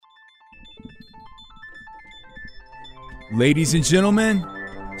Ladies and gentlemen,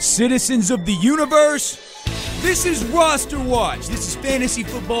 citizens of the universe, this is Roster Watch. This is fantasy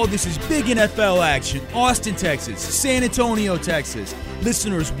football. This is big NFL action. Austin, Texas. San Antonio, Texas.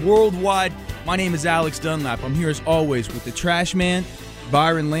 Listeners worldwide, my name is Alex Dunlap. I'm here as always with the Trash Man,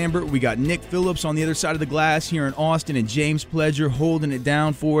 Byron Lambert. We got Nick Phillips on the other side of the glass here in Austin, and James Pledger holding it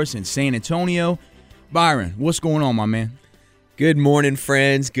down for us in San Antonio. Byron, what's going on, my man? Good morning,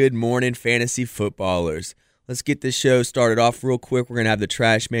 friends. Good morning, fantasy footballers. Let's get this show started off real quick. We're going to have the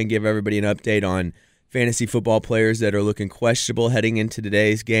Trash Man give everybody an update on fantasy football players that are looking questionable heading into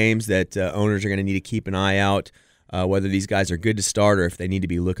today's games that owners are going to need to keep an eye out, whether these guys are good to start or if they need to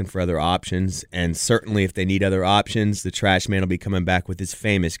be looking for other options. And certainly if they need other options, the Trash Man will be coming back with his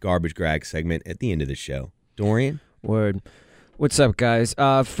famous Garbage Grag segment at the end of the show. Dorian? Word. What's up, guys?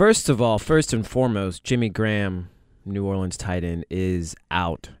 First and foremost, Jimmy Graham, New Orleans tight end, is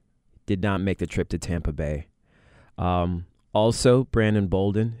out. Did not make the trip to Tampa Bay. Also, Brandon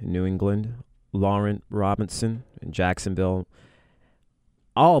Bolden in New England, Laurent Robinson in Jacksonville,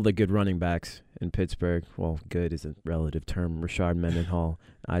 all the good running backs in Pittsburgh. Well, good is a relative term. Rashard Mendenhall,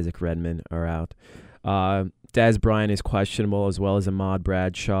 Isaac Redmond are out. Dez Bryant is questionable, as well as Ahmad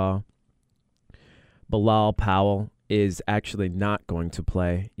Bradshaw. Bilal Powell is actually not going to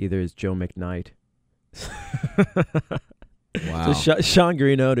play. Either is Joe McKnight. Wow. So Sean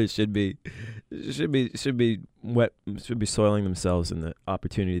Green should be soiling themselves in the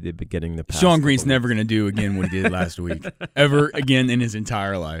opportunity they've been getting the past. Sean Green's never going to do again what he did last week. Ever again in his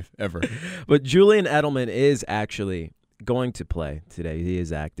entire life. Ever. But Julian Edelman is actually going to play today. He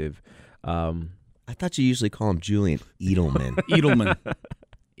is active. I thought you usually call him Julian Edelman.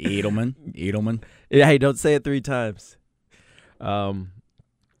 Edelman. Yeah, hey, don't say it 3 times.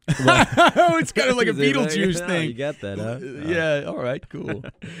 It's kind of like a Beetlejuice thing. You got that, huh? Yeah, all right, cool.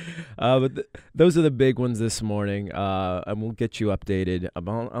 But those are the big ones this morning, and we'll get you updated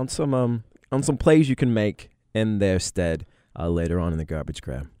on some plays you can make in their stead later on in the Garbage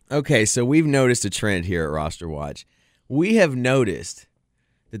Grab. Okay, so we've noticed a trend here at Roster Watch. We have noticed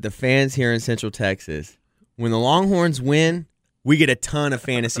that the fans here in Central Texas, when the Longhorns win, we get a ton of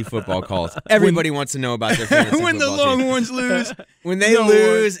fantasy football calls. Everybody wants to know about their fantasy when football the Longhorns lose. When they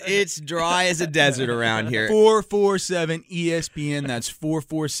lose, it's dry as a desert around here. 447 ESPN. That's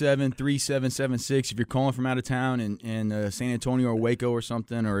 447-3776. If you're calling from out of town in San Antonio or Waco or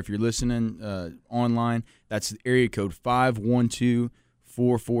something, or if you're listening online, that's the area code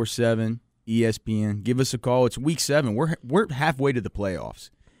 512-447-ESPN. Give us a call. It's week 7. We're halfway to the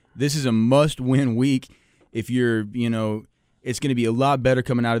playoffs. This is a must-win week. If you're, it's going to be a lot better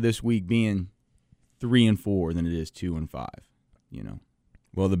coming out of this week being 3-4 than it is 2-5.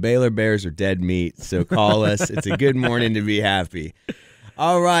 Well, the Baylor Bears are dead meat, so call us. It's a good morning to be happy.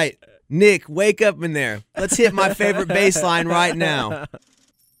 All right, Nick, wake up in there. Let's hit my favorite bass line right now.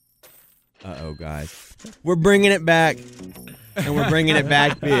 Uh-oh, guys. We're bringing it back, and we're bringing it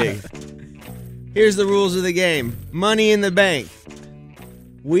back big. Here's the rules of the game. Money in the bank.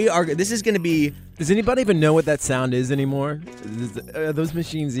 This is going to be... Does anybody even know what that sound is anymore? Are those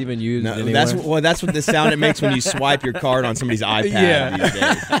machines even used anywhere? That's what the sound it makes when you swipe your card on somebody's iPad these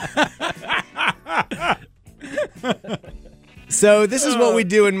days. So this is what we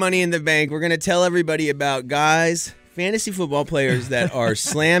do in Money in the Bank. We're going to tell everybody about guys, fantasy football players that are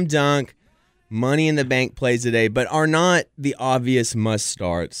slam dunk Money in the Bank plays today, but are not the obvious must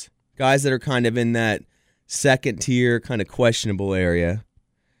starts. Guys that are kind of in that second tier, kind of questionable area.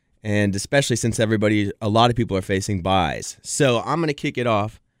 And especially since a lot of people are facing buys. So I'm going to kick it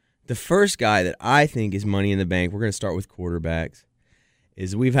off. The first guy that I think is Money in the Bank, we're going to start with quarterbacks,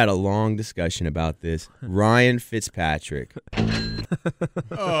 is we've had a long discussion about this. Ryan Fitzpatrick.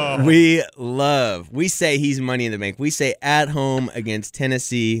 We say he's Money in the Bank. We say at home against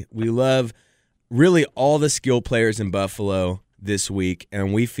Tennessee. We love really all the skill players in Buffalo this week,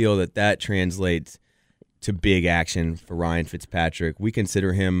 and we feel that translates to big action for Ryan Fitzpatrick. We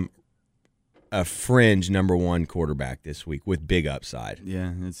consider him a fringe number 1 quarterback this week with big upside.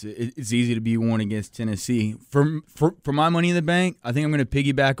 Yeah, it's easy to be one against Tennessee. For my Money in the Bank, I think I'm going to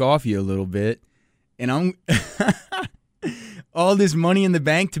piggyback off you a little bit, and I'm all this Money in the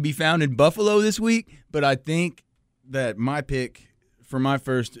Bank to be found in Buffalo this week. But I think that my pick for my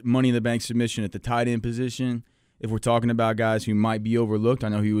first Money in the Bank submission at the tight end position, if we're talking about guys who might be overlooked, I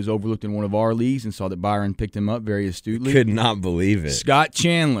know he was overlooked in one of our leagues and saw that Byron picked him up very astutely. Could not believe it. Scott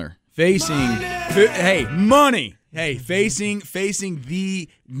Chandler facing facing the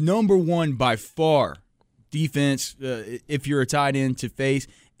number 1 by far defense if you're a tight end to face.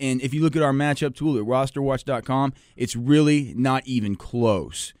 And if you look at our matchup tool at rosterwatch.com, it's really not even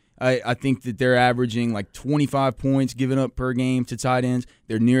close. I think that they're averaging like 25 points given up per game to tight ends.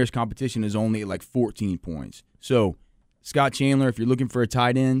 Their nearest competition is only like 14 points. So, Scott Chandler, if you're looking for a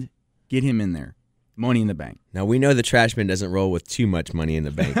tight end, get him in there. Money in the bank. Now, we know the trash man doesn't roll with too much money in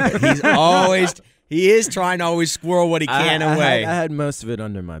the bank, but he is trying to always squirrel what he can away. I had most of it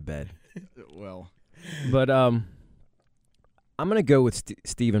under my bed. Well, but I'm going to go with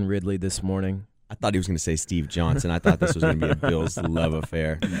Stephen Ridley this morning. I thought he was going to say Steve Johnson. I thought this was going to be a Bills love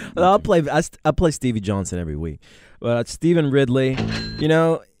affair. Well, I play Stevie Johnson every week. But Stephen Ridley,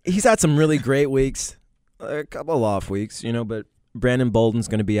 he's had some really great weeks, a couple of off weeks, but Brandon Bolden's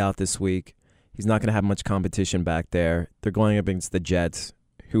going to be out this week. He's not going to have much competition back there. They're going up against the Jets,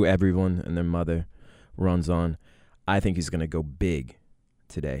 who everyone and their mother runs on. I think he's going to go big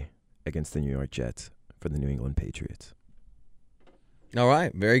today against the New York Jets for the New England Patriots. All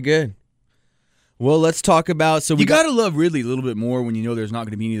right, very good. Well, let's talk about. So you got to love Ridley a little bit more when you know there's not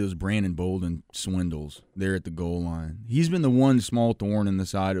going to be any of those Brandon Bolden swindles there at the goal line. He's been the one small thorn in the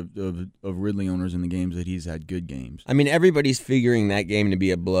side of Ridley owners in the games that he's had good games. I mean, everybody's figuring that game to be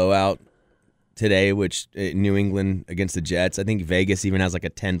a blowout today, which New England against the Jets. I think Vegas even has like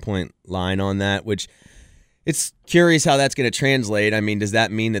a 10-point line on that, which it's curious how that's going to translate. I mean, does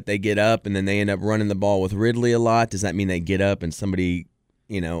that mean that they get up and then they end up running the ball with Ridley a lot? Does that mean they get up and somebody,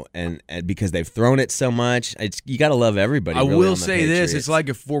 and because they've thrown it so much? You got to love everybody. I really will on the say Patriots. this: it's like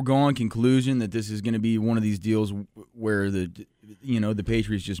a foregone conclusion that this is going to be one of these deals where the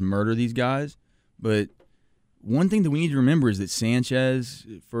Patriots just murder these guys. But one thing that we need to remember is that Sanchez,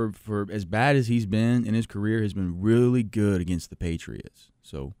 for as bad as he's been in his career, has been really good against the Patriots.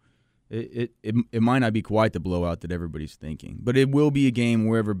 So it might not be quite the blowout that everybody's thinking, but it will be a game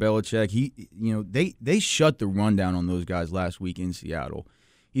wherever Belichick, they shut the rundown on those guys last week in Seattle.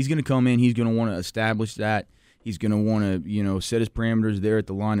 He's going to come in. He's going to want to establish that. He's going to want to, set his parameters there at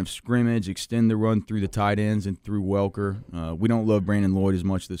the line of scrimmage, extend the run through the tight ends and through Welker. We don't love Brandon Lloyd as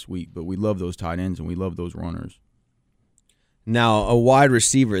much this week, but we love those tight ends and we love those runners. Now, a wide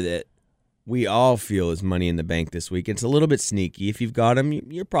receiver that we all feel is money in the bank this week. It's a little bit sneaky. If you've got him,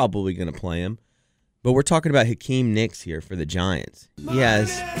 you're probably going to play him. But we're talking about Hakeem Nicks here for the Giants. He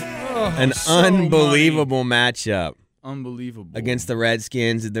has an unbelievable matchup. Unbelievable. Against the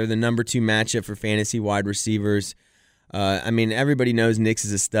Redskins. They're the number 2 matchup for fantasy wide receivers. Everybody knows Nicks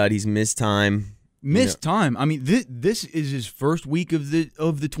is a stud. He's missed time. Time. I mean, this is his first week of the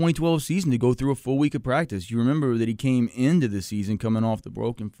 2012 season to go through a full week of practice. You remember that he came into the season coming off the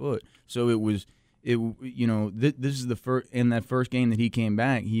broken foot. So this is the first, in that first game that he came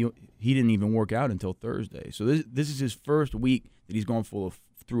back, he didn't even work out until Thursday. So this is his first week that he's gone through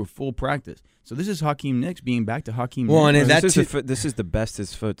a full practice. So this is Hakeem Nicks being back to Hakeem Nicks. And this is the best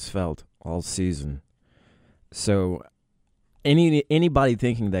his foot's felt all season. So anybody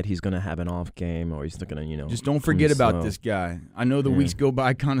thinking that he's going to have an off game or he's not going to, just don't forget about this guy. I know the weeks go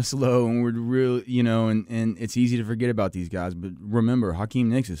by kind of slow and we're real, and it's easy to forget about these guys. But remember, Hakeem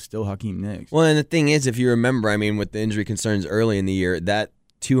Nicks is still Hakeem Nicks. Well, and the thing is, if you remember, with the injury concerns early in the year, that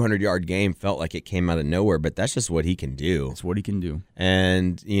 200-yard game felt like it came out of nowhere, but that's just what he can do. That's what he can do.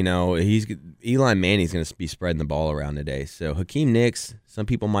 And, Eli Manning's going to be spreading the ball around today. So Hakeem Nicks, some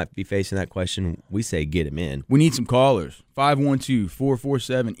people might be facing that question. We say get him in. We need some callers.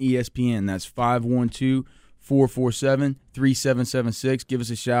 512-447-ESPN. That's 512-447-3776. Give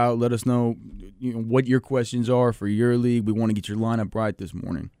us a shout. Let us know, what your questions are for your league. We want to get your lineup right this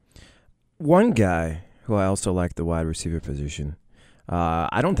morning. One guy who I also like the wide receiver position,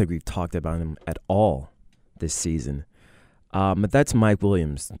 I don't think we've talked about him at all this season. But that's Mike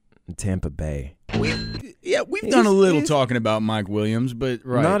Williams in Tampa Bay. We've done a little talking about Mike Williams, but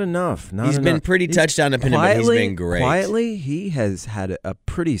not enough. He's been pretty touchdown dependent, but he's been great. Quietly, he has had a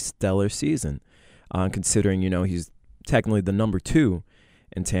pretty stellar season, considering, he's technically the number 2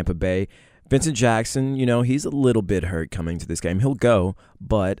 in Tampa Bay. Vincent Jackson, he's a little bit hurt coming to this game. He'll go,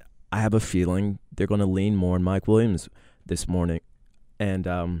 but I have a feeling they're going to lean more on Mike Williams this morning. And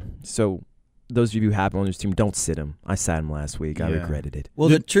so those of you who have him on your team, don't sit him. I sat him last week. I regretted it. Well,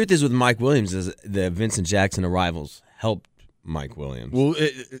 the truth is with Mike Williams is the Vincent Jackson arrivals helped Mike Williams. Well,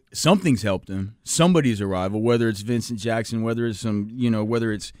 something's helped him. Somebody's arrival, whether it's Vincent Jackson, whether it's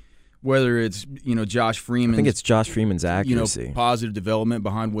Josh Freeman. I think it's Josh Freeman's accuracy. Positive development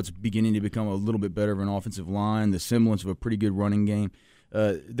behind what's beginning to become a little bit better of an offensive line, the semblance of a pretty good running game.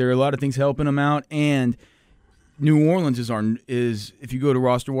 There are a lot of things helping him out, and New Orleans is if you go to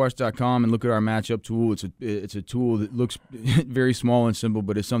rosterwatch.com and look at our matchup tool, it's a tool that looks very small and simple,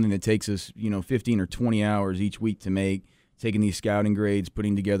 but it's something that takes us 15 or 20 hours each week to make, taking these scouting grades,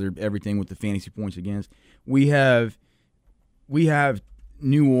 putting together everything with the fantasy points against. We have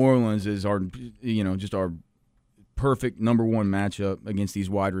New Orleans is our perfect number one matchup against these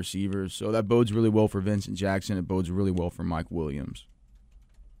wide receivers. So that bodes really well for Vincent Jackson. It bodes really well for Mike Williams.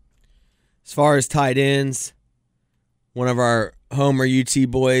 As far as tight ends, one of our Homer UT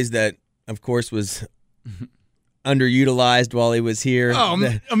boys that, of course, was underutilized while he was here. Oh,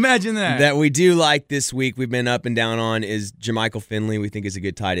 imagine that. That we do like this week, we've been up and down on, is Jermichael Finley. We think is a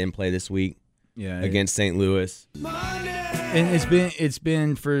good tight end play this week against St. Louis. And it's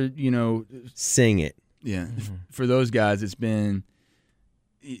been for, Sing it. Yeah, for those guys, it's been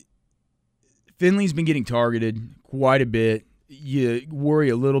Finley's been getting targeted quite a bit. You worry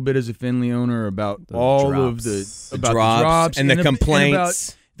a little bit as a Finley owner about the drops and the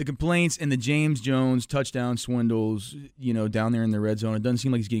complaints. The complaints and the James Jones touchdown swindles, down there in the red zone. It doesn't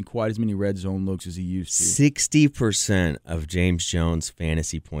seem like he's getting quite as many red zone looks as he used to. 60% of James Jones'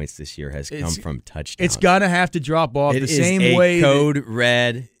 fantasy points this year has come from touchdowns. It's got to have to drop off the same way. Code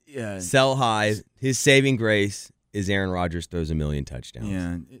red, sell high. His saving grace is Aaron Rodgers throws a million touchdowns.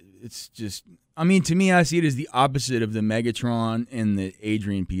 Yeah, it's just, to me, I see it as the opposite of the Megatron and the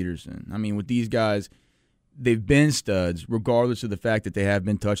Adrian Peterson. With these guys, they've been studs, regardless of the fact that they have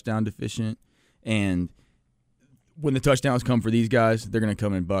been touchdown deficient. And when the touchdowns come for these guys, they're going to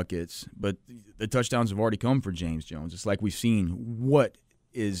come in buckets. But the touchdowns have already come for James Jones. It's like we've seen what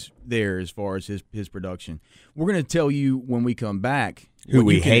is there as far as his production. We're going to tell you when we come back who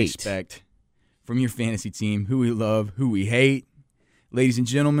we hate. Expect from your fantasy team, who we love, who we hate. Ladies and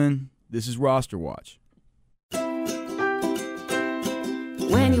gentlemen, this is Roster Watch.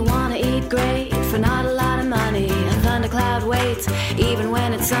 When you want to eat great for not a lot of money, a thundercloud waits even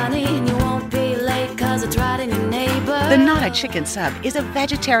when it's sunny, and you won't be late because it's right in your neighbor. The Not a Chicken Sub is a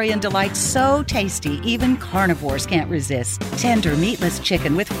vegetarian delight so tasty even carnivores can't resist. Tender, meatless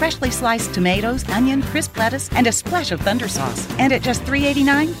chicken with freshly sliced tomatoes, onion, crisp lettuce, and a splash of thunder sauce. And at just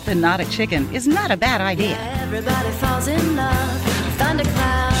 $3.89, the Not a Chicken is not a bad idea. Yeah, everybody falls in love.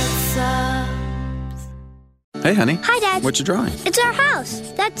 Thundercloud Subs. Hey, honey. Hi, Dad. What you drawing? It's our house.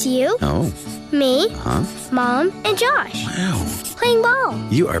 That's you. Oh. Me. Huh? Mom and Josh. Wow. Playing ball.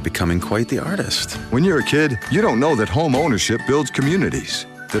 You are becoming quite the artist. When you're a kid, you don't know that home ownership builds communities,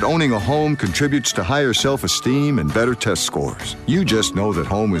 that owning a home contributes to higher self-esteem and better test scores. You just know that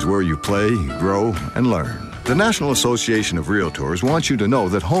home is where you play, grow, and learn. The National Association of Realtors wants you to know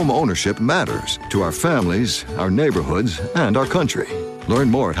that home ownership matters to our families, our neighborhoods, and our country. Learn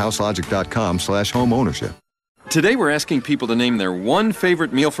more at houselogic.com/homeownership. Today we're asking people to name their one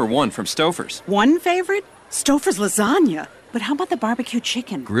favorite meal for one from Stouffer's. One favorite? Stouffer's lasagna. But how about the barbecue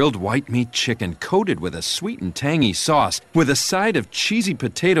chicken? Grilled white meat chicken coated with a sweet and tangy sauce with a side of cheesy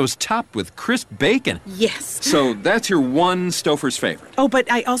potatoes topped with crisp bacon. Yes. So that's your one Stouffer's favorite. Oh,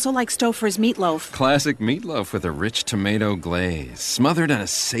 but I also like Stouffer's meatloaf. Classic meatloaf with a rich tomato glaze, smothered in a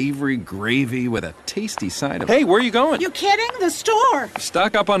savory gravy with a tasty side of... Hey, where are you going? You kidding? The store.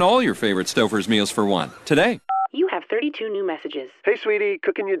 Stock up on all your favorite Stouffer's meals for one today. You have 32 new messages. Hey, sweetie,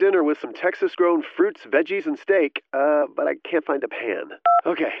 cooking you dinner with some Texas-grown fruits, veggies, and steak, but I can't find a pan.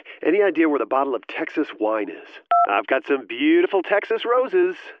 Okay, any idea where the bottle of Texas wine is? I've got some beautiful Texas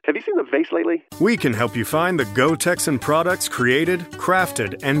roses. Have you seen the vase lately? We can help you find the Go Texan products created,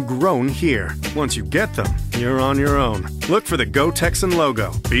 crafted, and grown here. Once you get them, you're on your own. Look for the Go Texan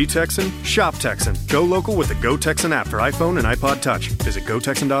logo. Be Texan, shop Texan. Go local with the Go Texan app for iPhone and iPod Touch. Visit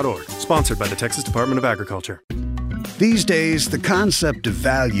gotexan.org. Sponsored by the Texas Department of Agriculture. These days, the concept of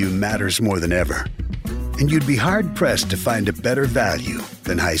value matters more than ever. And you'd be hard-pressed to find a better value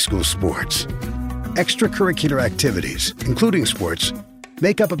than high school sports. Extracurricular activities, including sports,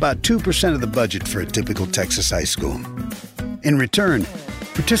 make up about 2% of the budget for a typical Texas high school. In return,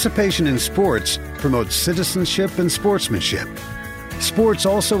 participation in sports promotes citizenship and sportsmanship. Sports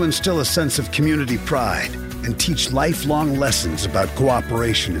also instill a sense of community pride and teach lifelong lessons about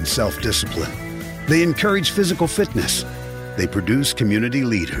cooperation and self-discipline. They encourage physical fitness. They produce community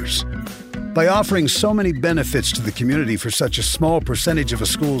leaders. By offering so many benefits to the community for such a small percentage of a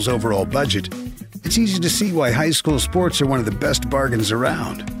school's overall budget, it's easy to see why high school sports are one of the best bargains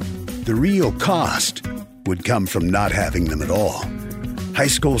around. The real cost would come from not having them at all. High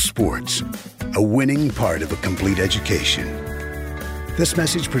school sports, a winning part of a complete education. This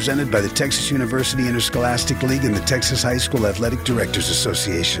message presented by the Texas University Interscholastic League and the Texas High School Athletic Directors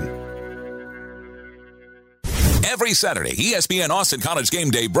Association. Every Every Saturday, ESPN Austin College Game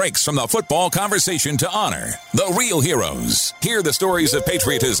Day breaks from the football conversation to honor the real heroes. Hear the stories of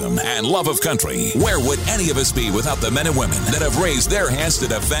patriotism and love of country. Where would any of us be without the men and women that have raised their hands to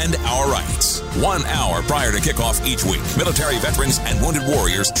defend our rights? 1 hour prior to kickoff each week, military veterans and wounded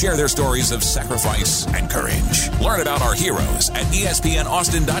warriors share their stories of sacrifice and courage. Learn about our heroes at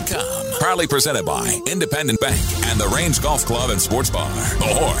ESPNAustin.com. Proudly presented by Independent Bank and the Range Golf Club and Sports Bar.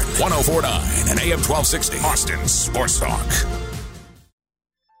 The Horn, 104.9 and AM 1260. Austin Sports Talk.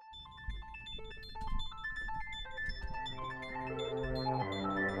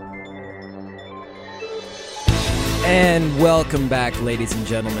 And welcome back, ladies and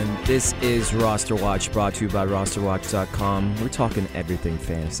gentlemen. This is Roster Watch, brought to you by rosterwatch.com. We're talking everything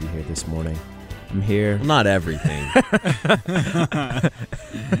fantasy here this morning. I'm here. Well, not everything.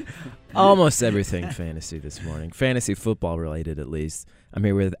 Almost everything fantasy this morning. Fantasy football related, at least. I'm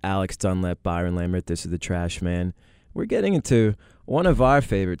here with Alex Dunlap, Byron Lambert. This is the Trash Man. We're getting into one of our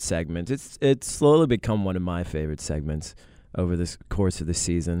favorite segments. It's slowly become one of my favorite segments over the course of the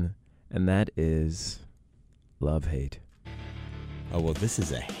season, and that is love-hate. Oh, well, this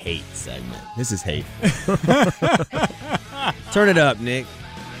is a hate segment. This is hate. Turn it up, Nick.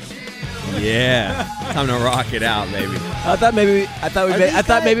 Yeah, time to rock it out, baby. I thought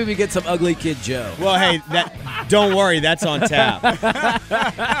maybe we get some Ugly Kid Joe. Well, hey, don't worry, that's on tap.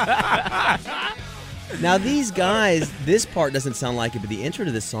 Now, these guys, this part doesn't sound like it, but the intro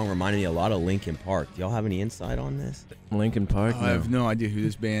to this song reminded me a lot of Linkin Park. Do y'all have any insight on this? Linkin Park? I have no idea who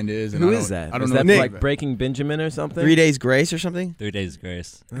this band is. And Who is that? I don't is know. That Nick, like Breaking Benjamin or something? 3 Days Grace or something? 3 Days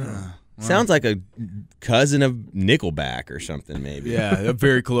Grace. Sounds like a cousin of Nickelback or something, maybe. Yeah, a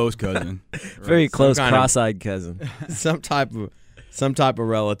very close cousin. Very close, cross-eyed cousin. Some type of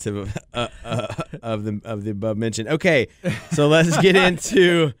relative of the above mentioned. Okay, so let's get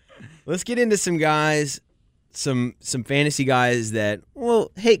into some guys, some fantasy guys that,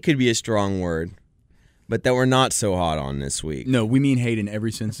 well, hate could be a strong word, but that we're not so hot on this week. No, we mean hate in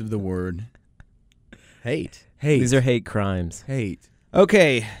every sense of the word. Hate. These are hate crimes. Hate.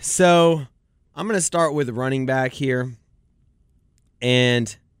 Okay, so I'm going to start with running back here.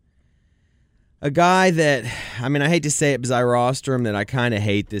 And a guy that, I hate to say it because I roster him, that I kind of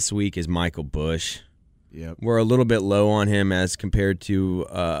hate this week is Michael Bush. Yep. We're a little bit low on him as compared to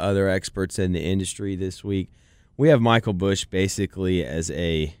other experts in the industry this week. We have Michael Bush basically as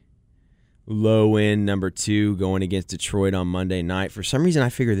a low-end number 2 going against Detroit on Monday night. For some reason, I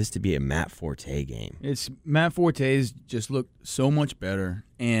figure this to be a Matt Forte game. Matt Forte's just looked so much better,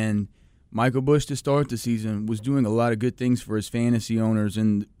 and Michael Bush to start the season was doing a lot of good things for his fantasy owners,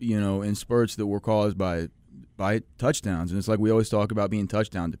 and in spurts that were caused by touchdowns. And it's like we always talk about being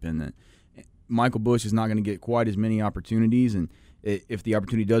touchdown dependent. Michael Bush is not going to get quite as many opportunities, and if the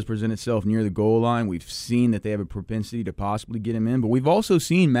opportunity does present itself near the goal line, we've seen that they have a propensity to possibly get him in. But we've also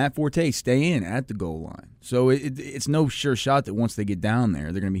seen Matt Forte stay in at the goal line. So it's no sure shot that once they get down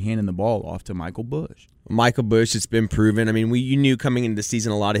there, they're going to be handing the ball off to Michael Bush. Michael Bush, it's been proven. You knew coming into the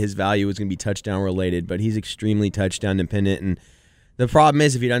season a lot of his value was going to be touchdown related, but he's extremely touchdown dependent. And the problem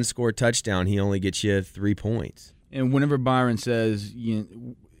is if he doesn't score a touchdown, he only gets you 3 points. And whenever Byron says, he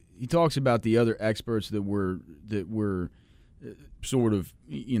talks about the other experts that we're sort of,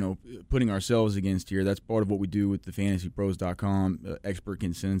 putting ourselves against here. That's part of what we do with the fantasypros.com expert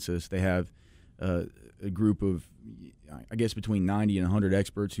consensus. They have a group of, I guess, between 90 and 100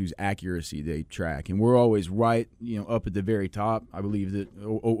 experts whose accuracy they track. And we're always right, up at the very top. I believe that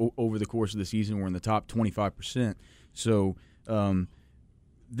over the course of the season, we're in the top 25%. So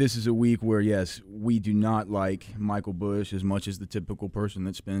this is a week where, yes, we do not like Michael Bush as much as the typical person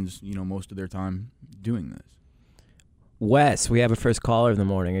that spends, most of their time doing this. Wes, we have a first caller in the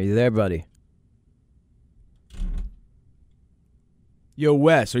morning. Are you there, buddy? Yo,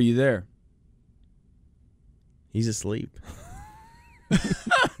 Wes, are you there? He's asleep.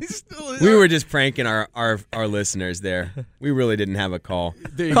 He's still We were just pranking our listeners there. We really didn't have a call.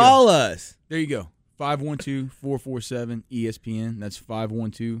 Call us. There you go. 512-447-ESPN. That's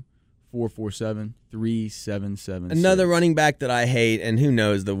 512-447-3777. Another running back that I hate, and who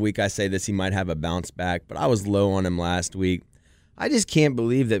knows, the week I say this, he might have a bounce back, but I was low on him last week. I just can't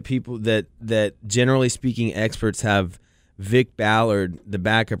believe that people that generally speaking experts have Vic Ballard, the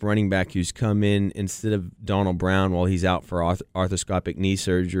backup running back who's come in instead of Donald Brown while he's out for arthroscopic knee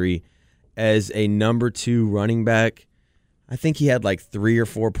surgery, as a number 2 running back. I think he had like 3 or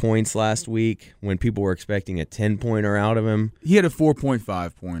 4 points last week when people were expecting a 10-pointer out of him. He had a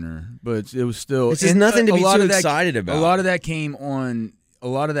 4.5-pointer, but it was still... It's just nothing to be too excited about. A lot of that came on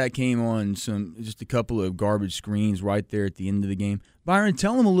that came on just a couple of garbage screens right there at the end of the game. Byron,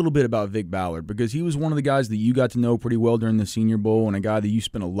 tell him a little bit about Vic Ballard, because he was one of the guys that you got to know pretty well during the Senior Bowl, and a guy that you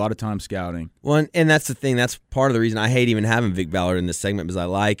spent a lot of time scouting. Well, and that's the thing. That's part of the reason I hate even having Vic Ballard in this segment, because I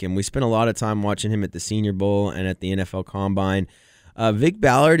like him. We spent a lot of time watching him at the Senior Bowl and at the NFL Combine. Vic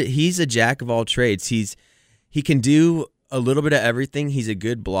Ballard, he's a jack of all trades. He can do a little bit of everything. He's a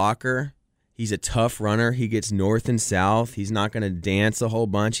good blocker. He's a tough runner. He gets north and south. He's not going to dance a whole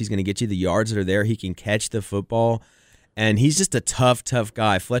bunch. He's going to get you the yards that are there. He can catch the football. And he's just a tough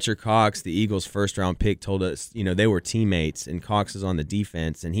guy. Fletcher Cox, the Eagles' first-round pick, told us, they were teammates, and Cox is on the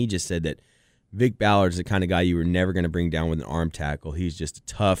defense. And he just said that Vic Ballard's the kind of guy you were never going to bring down with an arm tackle. He's just a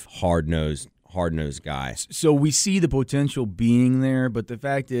tough, hard-nosed guy. So we see the potential being there, but the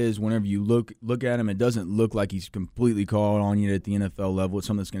fact is, whenever you look at him, it doesn't look like he's completely called on you at the NFL level. It's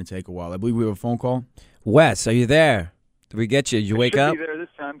something that's going to take a while. I believe we have a phone call. Wes, are you there? Did we get you? Did you wake up? I should be there this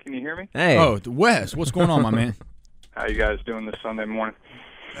time. Can you hear me? Hey. Oh, Wes, what's going on, my man? How you guys doing this Sunday morning?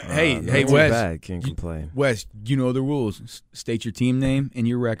 Hey, not Wes. too bad. Can't complain. Wes, you know the rules. State your team name and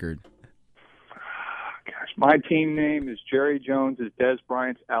your record. Gosh, my team name is Jerry Jones, is Des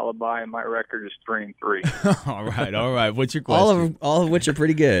Bryant's alibi, and my record is 3-3. All right. What's your question? All of which are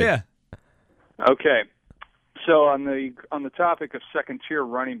pretty good. Yeah. Okay. So on the topic of second-tier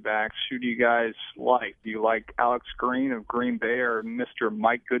running backs, who do you guys like? Do you like Alex Green of Green Bay or Mr.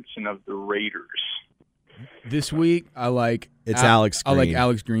 Mike Goodson of the Raiders? This week, I like Alex Green. I like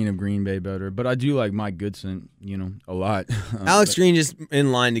Alex Green of Green Bay better, but I do like Mike Goodson, a lot. Alex Green just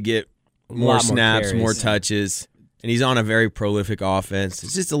in line to get more snaps, more carries. touches, and he's on a very prolific offense.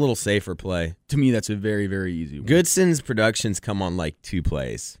 It's just a little safer play. To me, that's a very, very easy one. Goodson's productions come on like 2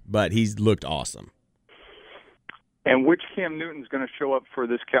 plays, but he's looked awesome. And which Cam Newton's going to show up for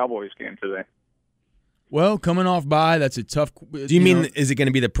this Cowboys game today? Well, coming off bye, that's a tough. Do you mean is it going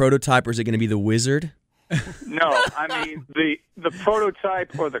to be the prototype or is it going to be the wizard? No, I mean the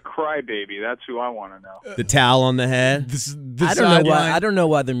prototype or the crybaby. That's who I want to know. The towel on the head. I don't know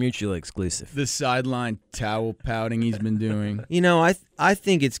why they're mutually exclusive. The sideline towel pouting he's been doing. I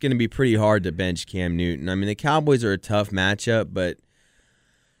think it's going to be pretty hard to bench Cam Newton. I mean, the Cowboys are a tough matchup, but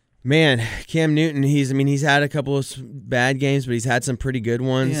man, Cam Newton, he's had a couple of bad games, but he's had some pretty good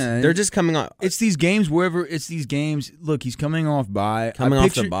ones. Yeah, they're just coming off. It's these games Look, he's coming off bye.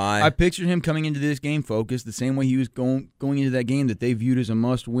 I pictured him coming into this game focused the same way he was going into that game that they viewed as a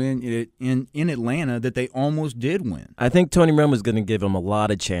must-win in Atlanta that they almost did win. I think Tony Romo's going to give him a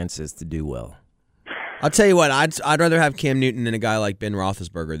lot of chances to do well. I'll tell you what, I'd rather have Cam Newton than a guy like Ben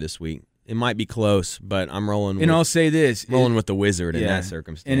Roethlisberger this week. It might be close, but I'm rolling. I'll say this: rolling with the wizard in that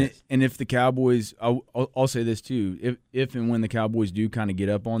circumstance. And if the Cowboys, I'll say this too: if and when the Cowboys do kind of get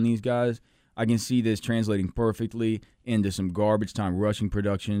up on these guys, I can see this translating perfectly into some garbage time rushing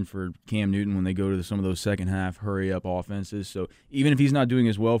production for Cam Newton when they go to some of those second half hurry up offenses. So even if he's not doing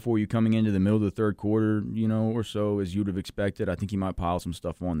as well for you coming into the middle of the third quarter, or so as you would have expected, I think he might pile some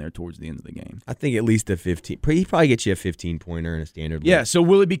stuff on there towards the end of the game. I think at least a 15. He probably gets you a 15-pointer in a standard. Yeah. league. So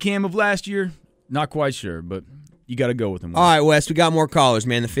will it be Cam of last year? Not quite sure, but you got to go with him. All right, Wes, we got more callers,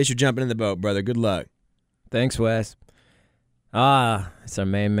 man. The fish are jumping in the boat, brother. Good luck. Thanks, Wes. It's our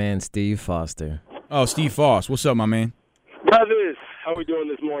main man, Steve Foster. Oh, Steve Foss. What's up, my man? Brothers, how we doing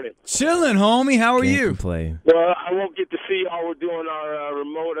this morning? Chilling, homie. How are you? Complain. Well, I won't get to see how we're doing our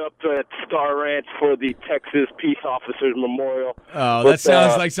remote up at Star Ranch for the Texas Peace Officers Memorial. Oh, that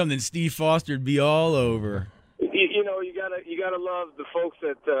sounds like something Steve Foster would be all over. You gotta love the folks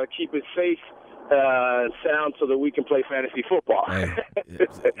that keep it safe and sound so that we can play fantasy football. Hey,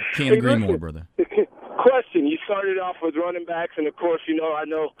 can't agree more, brother. Question: you started off with running backs, and of course, I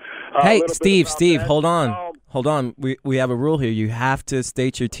know. Hey, Steve, hold on. We have a rule here. You have to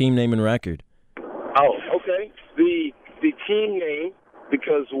state your team name and record. Oh, okay. The team name,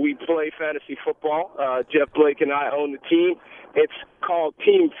 because we play fantasy football. Jeff Blake and I own the team. It's called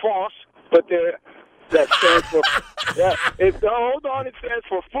Team Foss, but that stands for hold on. It stands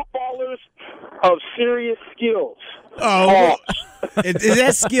for Footballers of Serious Skills. Oh, is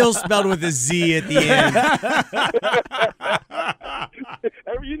that skill spelled with a Z at the end?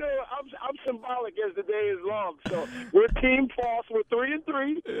 I'm symbolic as the day is long. So we're Team Foss. We're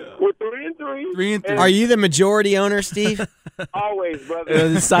 3-3. We're 3-3. 3-3. Are you the majority owner, Steve? Always, brother.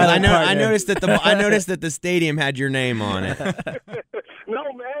 I noticed that the stadium had your name on it. No,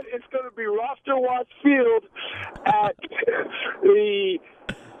 man, it's going to be Roster Watts Field at the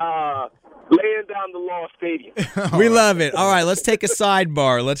laying down the law stadium. We love it. All right, let's take a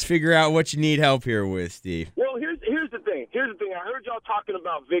sidebar. Let's figure out what you need help here with, Steve. Well, here's the thing. I heard y'all talking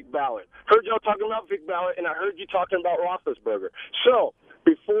about Vic Ballard. And I heard you talking about Roethlisberger. So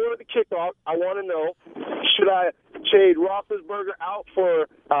before the kickoff, I want to know, should I trade Roethlisberger out for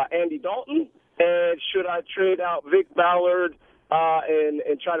Andy Dalton? And should I trade out Vic Ballard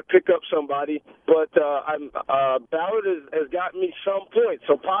and try to pick up somebody? But Ballard has gotten me some points.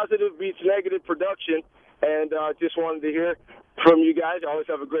 So positive beats negative production. And just wanted to hear from you guys. I always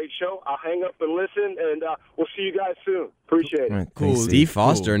have a great show. I'll hang up and listen, and we'll see you guys soon. Appreciate it. Right, cool. Steve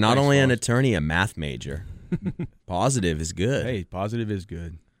Foster, not only an attorney, a math major. Positive is good. Hey, positive is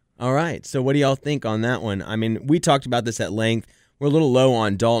good. All right. So what do y'all think on that one? I mean, we talked about this at length. We're a little low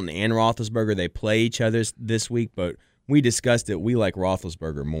on Dalton and Roethlisberger. They play each other this week, but we discussed it. We like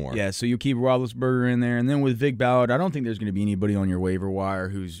Roethlisberger more. Yeah, so you keep Roethlisberger in there, and then with Vic Ballard, I don't think there's going to be anybody on your waiver wire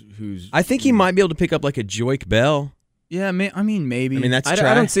who's. I think he might be able to pick up like a Joik Bell. Yeah, I mean maybe. I mean that's.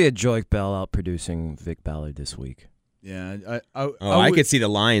 I don't see a Joik Bell out producing Vic Ballard this week. Yeah, I could see the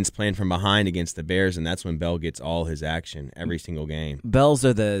Lions playing from behind against the Bears, and that's when Bell gets all his action every single game. Bells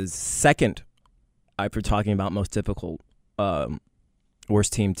are the second, if we're talking about most difficult,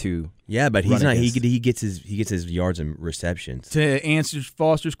 worst team to. Yeah, but he's not. Against. He gets his yards and receptions. To answer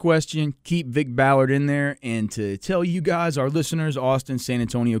Foster's question, keep Vic Ballard in there, and to tell you guys, our listeners, Austin, San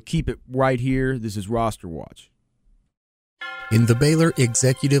Antonio, keep it right here. This is Roster Watch. In the Baylor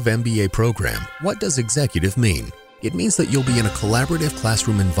Executive MBA program, what does executive mean? It means that you'll be in a collaborative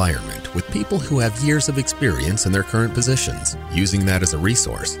classroom environment with people who have years of experience in their current positions. Using that as a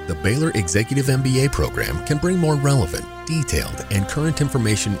resource, the Baylor Executive MBA program can bring more relevant, detailed, and current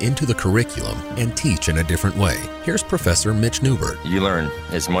information into the curriculum and teach in a different way. Here's Professor Mitch Newbert. You learn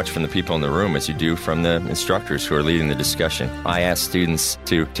as much from the people in the room as you do from the instructors who are leading the discussion. I ask students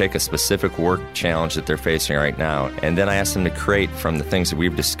to take a specific work challenge that they're facing right now, and then I ask them to create from the things that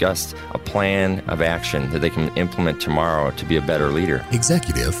we've discussed a plan of action that they can implement tomorrow to be a better leader.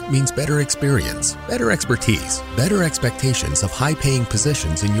 Executive means better experience, better expertise, better expectations of high-paying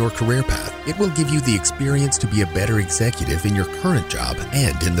positions in your career path. It will give you the experience to be a better executive in your current job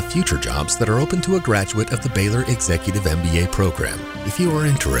and in the future jobs that are open to a graduate of the Baylor Executive MBA program. If you are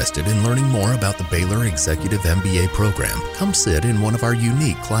interested in learning more about the Baylor Executive MBA program, come sit in one of our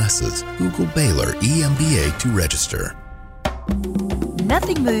unique classes. Google Baylor eMBA to register.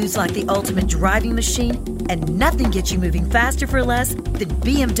 Nothing moves like the ultimate driving machine, and nothing gets you moving faster for less than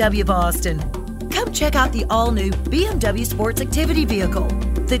BMW of Austin. Come check out the all-new BMW Sports Activity Vehicle,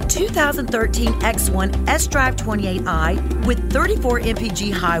 the 2013 X1 S-Drive 28i with 34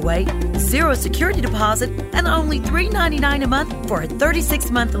 mpg highway, 0 security deposit, and only $399 a month for a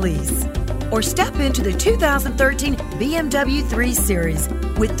 36-month lease. Or step into the 2013 BMW 3 Series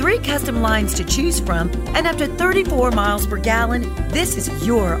with 3 custom lines to choose from and up to 34 miles per gallon. This is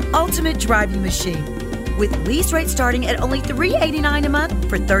your ultimate driving machine. With lease rates starting at only $389 a month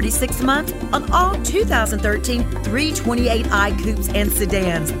for 36 months on all 2013 328i coupes and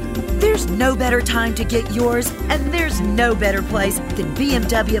sedans. There's no better time to get yours, and there's no better place than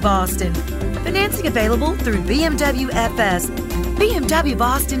BMW of Austin. Financing available through BMW FS.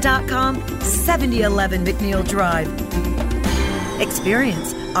 BMWBoston.com, 7011 McNeil Drive.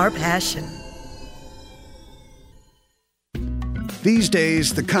 Experience our passion. These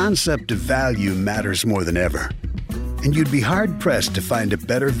days, the concept of value matters more than ever. And you'd be hard-pressed to find a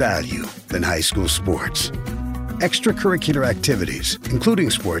better value than high school sports. Extracurricular activities,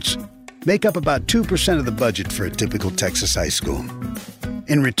 including sports, make up about 2% of the budget for a typical Texas high school.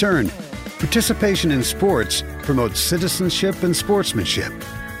 In return, participation in sports promotes citizenship and sportsmanship.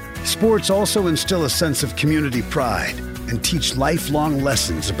 Sports also instill a sense of community pride and teach lifelong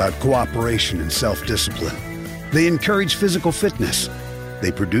lessons about cooperation and self-discipline. They encourage physical fitness.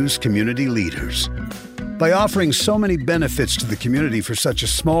 They produce community leaders. By offering so many benefits to the community for such a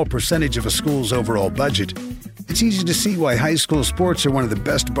small percentage of a school's overall budget, it's easy to see why high school sports are one of the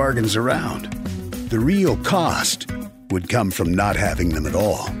best bargains around. The real cost would come from not having them at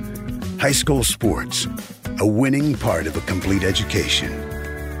all. High school sports, a winning part of a complete education.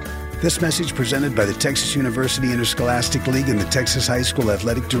 This message presented by the Texas University Interscholastic League and the Texas High School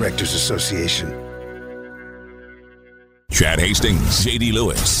Athletic Directors Association. Chad Hastings, J.D.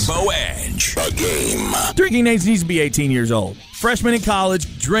 Lewis, Bo Edge, a game. Drinking age needs to be 18 years old. Freshmen in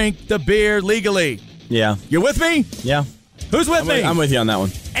college, drink the beer legally. Yeah. You with me? Yeah. Who's with me? I'm with you on that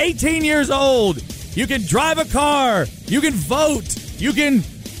one. 18 years old. You can drive a car. You can vote. You can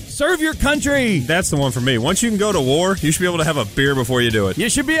serve your country. That's the one for me. Once you can go to war, you should be able to have a beer before you do it. You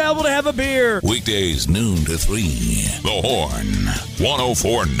should be able to have a beer. Weekdays noon to 3. The Horn,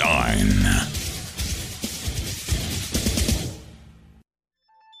 104.9.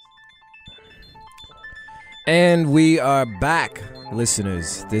 And we are back,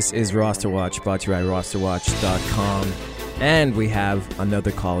 listeners. This is Roster Watch, brought to you by rosterwatch.com. And we have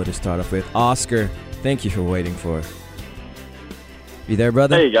another caller to start off with. Oscar, thank you for waiting for. You there,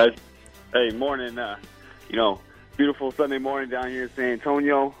 brother? Hey, guys. Hey, morning. Beautiful Sunday morning down here in San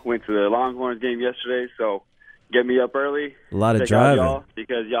Antonio. Went to the Longhorns game yesterday, so get me up early. A lot of check driving. out y'all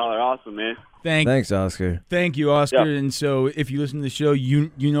because y'all are awesome, man. Thanks, Oscar. Thank you, Oscar. Yeah. And so, if you listen to the show,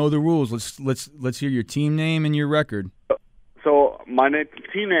 you know the rules. Let's hear your team name and your record. So my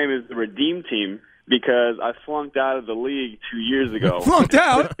team name is the Redeem Team because I flunked out of the league 2 years ago. Flunked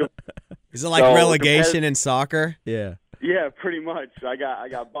out? Is it like relegation in soccer? Yeah. Yeah, pretty much. I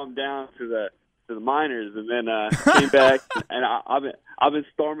got bumped down to the minors, and then came back, and I've been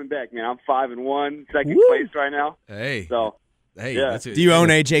storming back, man. I'm 5-1, second place right now. Hey, so yeah. Do you own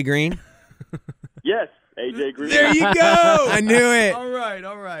AJ Green? Yes, AJ Green. There you go. I knew it. All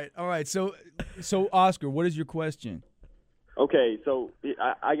right. So Oscar, what is your question? Okay, so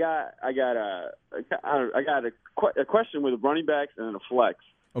I got a question with running backs and then a flex.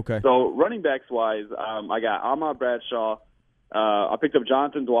 Okay. So running backs wise, I got Ahmad Bradshaw. I picked up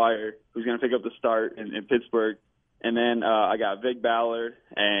Jonathan Dwyer, who's going to pick up the start in Pittsburgh, and then I got Vic Ballard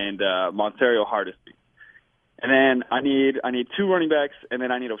and Montario Hardesty. And then I need 2 running backs, and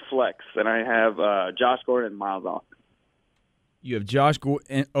then I need a flex, and I have Josh Gordon and Miles Austin. You have Josh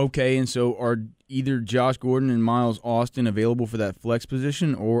Gordon. Okay, and so are either Josh Gordon and Miles Austin available for that flex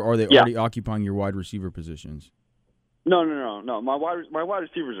position, or are they already occupying your wide receiver positions? No. My wide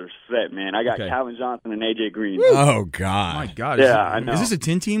receivers are set, man. I got Calvin Johnson and AJ Green. Oh God! My God! I know. Is this a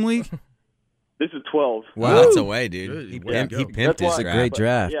 10-team league? This is 12. Wow, that's a way, dude. He Way to go. pimped his a great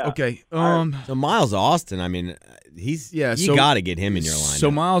draft. Yeah. Okay. So Miles Austin, I mean, you got to get him in your lineup.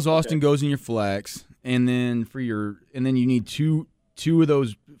 So Miles Austin goes in your flex, and then you need two of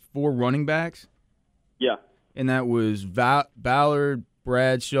those 4 running backs. Yeah. And that was Ballard,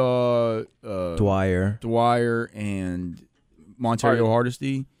 Bradshaw, Dwyer, and Montario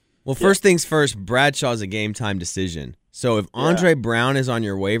Hardesty. Well, first things first, Bradshaw's a game time decision. So if Andre Brown is on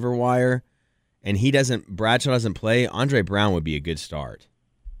your waiver wire and Bradshaw doesn't play, Andre Brown would be a good start.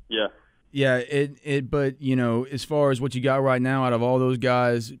 Yeah. Yeah, but as far as what you got right now out of all those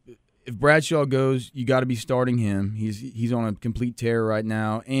guys, if Bradshaw goes, you got to be starting him. He's on a complete tear right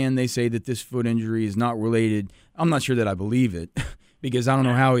now, and they say that this foot injury is not related. I'm not sure that I believe it because I don't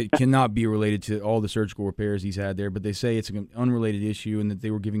know how it cannot be related to all the surgical repairs he's had there, but they say it's an unrelated issue and that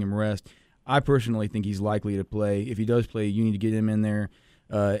they were giving him rest. I personally think he's likely to play. If he does play, you need to get him in there.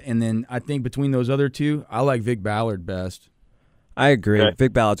 And then I think between those other two, I like Vic Ballard best. I agree. Okay.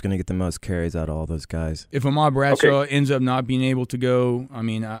 Vic Ballard's going to get the most carries out of all those guys. If Ahmad Bradshaw ends up not being able to go, I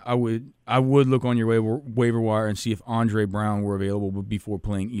mean, I would look on your waiver wire and see if Andre Brown were available before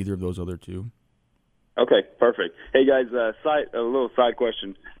playing either of those other two. Okay, perfect. Hey guys, a little side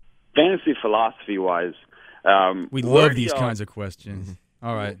question. Fantasy philosophy wise, we love these kinds of questions.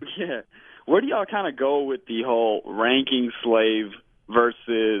 All right. Yeah, where do y'all kind of go with the whole ranking slave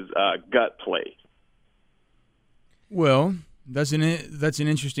versus gut play? Well, that's an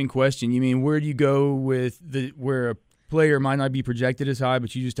interesting question. You mean where do you go with where a player might not be projected as high,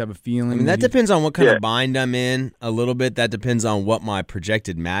 but you just have a feeling? I mean, that depends on what kind of bind I'm in a little bit. That depends on what my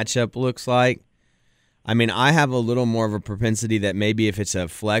projected matchup looks like. I mean, I have a little more of a propensity that maybe if it's a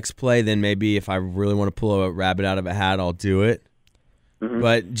flex play, then maybe if I really want to pull a rabbit out of a hat, I'll do it. Mm-hmm.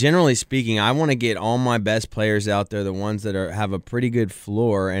 But generally speaking, I want to get all my best players out there, the ones that have a pretty good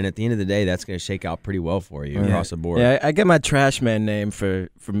floor, and at the end of the day, that's going to shake out pretty well for you across the board. Yeah, I get my trash man name for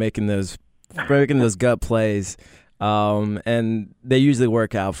making those gut plays, and they usually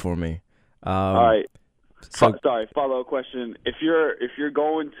work out for me. All right. Sorry, follow-up question. If you're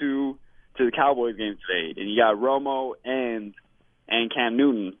going to the Cowboys game today, and you got Romo and Cam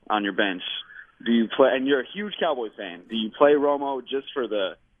Newton on your bench, do you play? And you're a huge Cowboys fan. Do you play Romo just for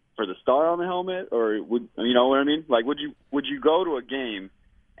the star on the helmet, or would you know what I mean? Like, would you go to a game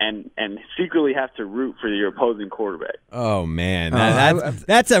and secretly have to root for your opposing quarterback? Oh man,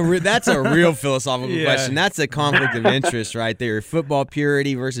 that's a real philosophical question. That's a conflict of interest right there. Your football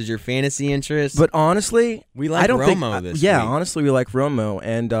purity versus your fantasy interest. But honestly, we like Romo this week. Honestly, we like Romo,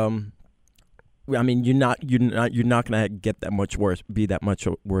 and I mean, you're not gonna get that much worse, be that much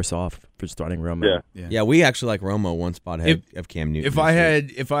worse off for starting Romo. Yeah, we actually like Romo one spot ahead of Cam Newton. If I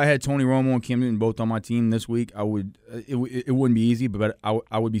had Tony Romo and Cam Newton both on my team this week, I would. It wouldn't be easy, but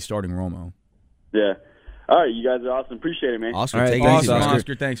I would be starting Romo. Yeah. All right, you guys are awesome. Appreciate it, man. Oscar, all right,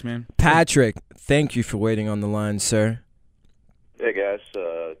 Oscar. Thanks, man. Patrick, thank you for waiting on the line, sir. Hey guys,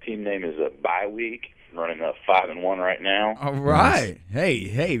 team name is Bye Week. Running 5-1 right now. All right.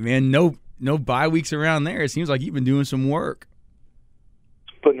 Hey, man. No bye weeks around there. It seems like you've been doing some work.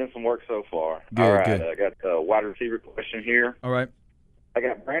 putting in some work so far. Good, All right, good. I got a wide receiver question here. All right. I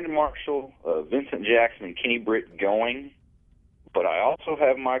got Brandon Marshall, Vincent Jackson, and Kenny Britt going, but I also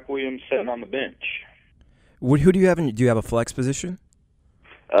have Mike Williams sitting on the bench. Who do you have? Do you have a flex position?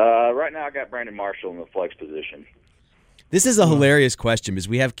 Right now I got Brandon Marshall in the flex position. This is a hilarious question because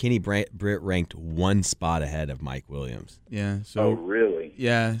we have Kenny Britt ranked one spot ahead of Mike Williams. Yeah. So. Oh, really?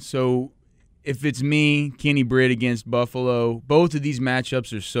 Yeah. So if it's me, Kenny Britt against Buffalo, both of these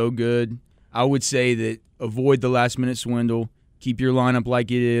matchups are so good. I would say that avoid the last-minute swindle, keep your lineup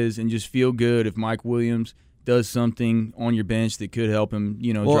like it is, and just feel good if Mike Williams does something on your bench that could help him,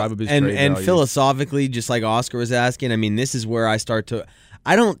 drive up his trade and value. philosophically, just like Oscar was asking, I mean, this is where I start to.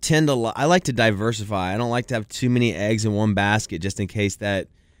 I don't tend to. I like to diversify. I don't like to have too many eggs in one basket, just in case that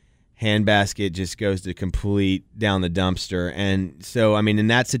handbasket just goes to complete down the dumpster. And so, I mean, in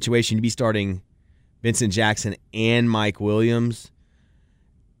that situation, you'd be starting Vincent Jackson and Mike Williams,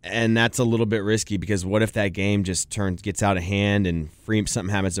 and that's a little bit risky because what if that game just gets out of hand and something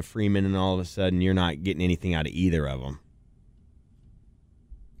happens to Freeman, and all of a sudden you're not getting anything out of either of them.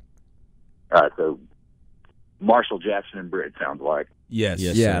 All right, so Marshall, Jackson, and Britt sounds like. Yes.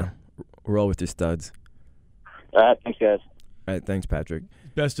 Yeah. Sir. Roll with your studs. All right, thanks, guys. All right, thanks, Patrick.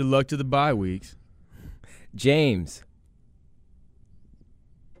 Best of luck to the bye weeks. James.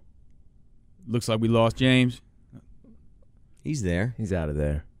 Looks like we lost James. He's there. He's out of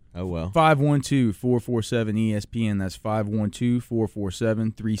there. Oh, well. 512-447-ESPN. That's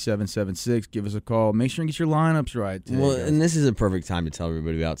 512-447-3776. Give us a call. Make sure and get your lineups right today, Well, guys. and this is a perfect time to tell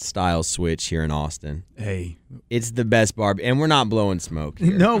everybody about Style Switch here in Austin. Hey. It's the best barbecue, and we're not blowing smoke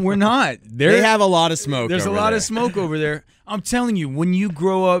here. No, we're not. They have a lot of smoke There's over a lot there. of smoke over there. I'm telling you, when you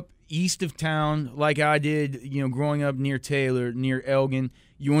grow up east of town like I did, growing up near Taylor, near Elgin,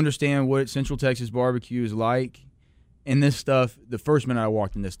 you understand what Central Texas barbecue is like. And this stuff, the first minute I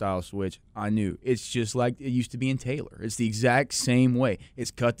walked in this Style Switch, I knew. It's just like it used to be in Taylor. It's the exact same way.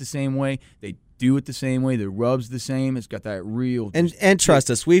 It's cut the same way. They do it the same way. The rub's the same. It's got that real. And trust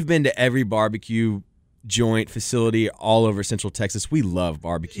us, we've been to every barbecue joint facility all over Central Texas. We love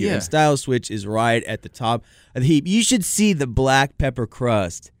barbecue. Yeah. And Style Switch is right at the top of the heap. You should see the black pepper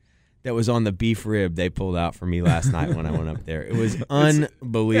crust that was on the beef rib they pulled out for me last night when I went up there. It was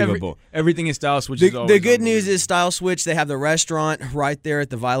unbelievable. Everything in Style Switch is always The good news is Style Switch, they have the restaurant right there at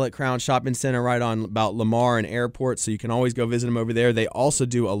the Violet Crown Shopping Center right on about Lamar and Airport, so you can always go visit them over there. They also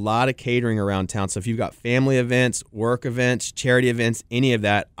do a lot of catering around town, so if you've got family events, work events, charity events, any of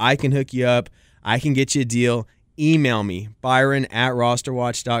that, I can hook you up. I can get you a deal. Email me,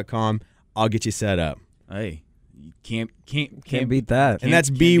 Byron@rosterwatch.com. I'll get you set up. Hey. Can't beat that. And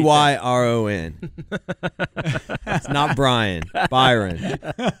that's BYRON. It's not Brian. Byron.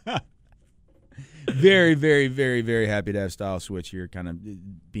 Very, very, very, very happy to have Style Switch here, kind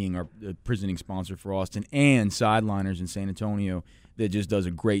of being our presenting sponsor for Austin, and Sideliners in San Antonio that just does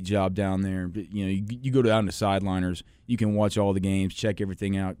a great job down there. You go down to Sideliners, you can watch all the games, check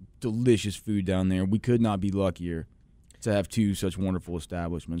everything out. Delicious food down there. We could not be luckier to have two such wonderful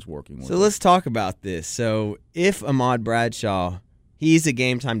establishments working with us. So let's talk about this. So if Ahmad Bradshaw, he's a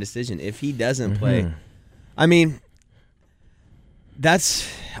game-time decision. If he doesn't play, I mean, that's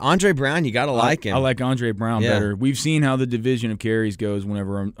Andre Brown. You got to like him. I like Andre Brown better. We've seen how the division of carries goes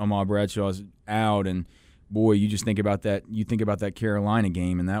whenever Ahmad Bradshaw's out, and boy, you just think about that. You think about that Carolina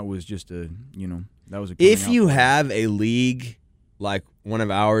game, and that was just that was a. If you have a league like one of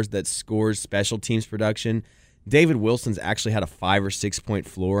ours that scores special teams production, David Wilson's actually had a 5 or 6 point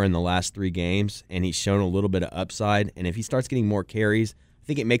floor in the last 3 games, and he's shown a little bit of upside. And if he starts getting more carries, I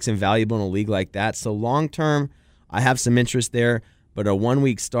think it makes him valuable in a league like that. So long term, I have some interest there. But a 1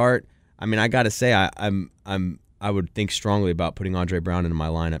 week start, I mean, I got to say, I would think strongly about putting Andre Brown into my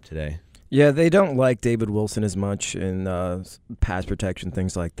lineup today. Yeah, they don't like David Wilson as much in pass protection,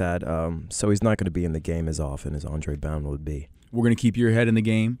 things like that. So he's not going to be in the game as often as Andre Brown would be. We're going to keep your head in the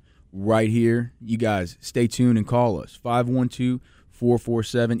game right here. You guys stay tuned and call us.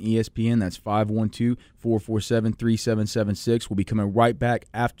 512-447-ESPN. That's 512-447-3776. We'll be coming right back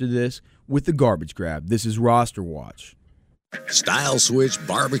after this with the Garbage Grab. This is Roster Watch. Style Switch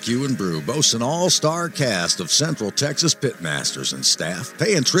Barbecue and Brew boasts an all-star cast of Central Texas pitmasters and staff,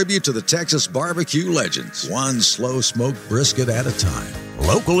 paying tribute to the Texas barbecue legends, one slow-smoked brisket at a time.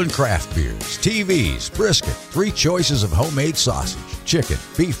 Local and craft beers, TVs, brisket, 3 choices of homemade sausage, chicken,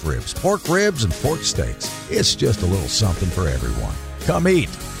 beef ribs, pork ribs, and pork steaks. It's just a little something for everyone. Come eat,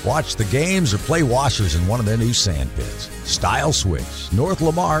 watch the games, or play washers in one of their new sand pits. Style Switch, North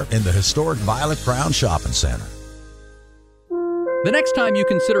Lamar in the historic Violet Crown Shopping Center. The next time you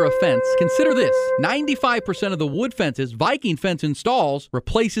consider a fence, consider this. 95% of the wood fences Viking Fence installs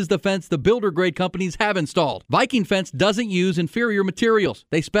replaces the fence the builder grade companies have installed. Viking Fence doesn't use inferior materials.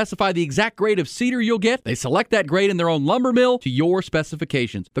 They specify the exact grade of cedar you'll get. They select that grade in their own lumber mill to your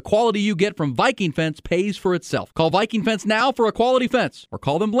specifications. The quality you get from Viking Fence pays for itself. Call Viking Fence now for a quality fence, or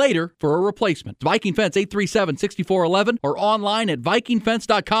call them later for a replacement. Viking Fence 837-6411 or online at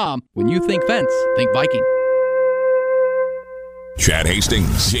vikingfence.com. When you think fence, think Viking. Chad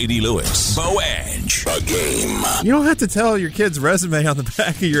Hastings, J.D. Lewis, Bo Edge, a game. You don't have to tell your kid's resume on the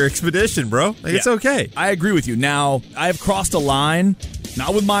back of your expedition, bro. It's okay. I agree with you. Now, I have crossed a line,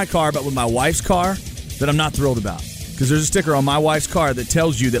 not with my car, but with my wife's car, that I'm not thrilled about. Because there's a sticker on my wife's car that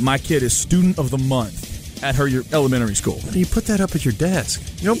tells you that my kid is Student of the Month at her elementary school. You put that up at your desk.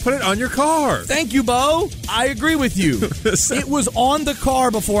 You don't put it on your car. Thank you, Bo. I agree with you. It was on the car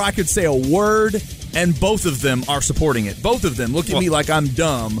before I could say a word. And both of them are supporting it. Both of them look at me like I'm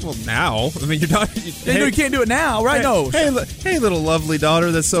dumb. Well, now. I mean, you're not... You can't do it now, right? No. Hey, little lovely daughter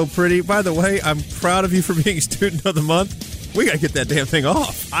that's so pretty. By the way, I'm proud of you for being Student of the Month. We got to get that damn thing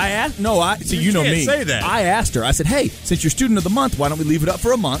off. I asked... No, you know can't me. Say that. I asked her. I said, hey, since you're Student of the Month, why don't we leave it up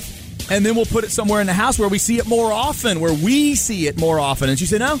for a month? And then we'll put it somewhere in the house where we see it more often, And she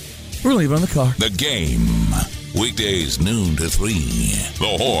said, no, we're going to leave it on the car. The Game. Weekdays noon to 3.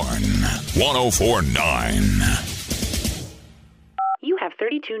 The Horn. 104.9. You have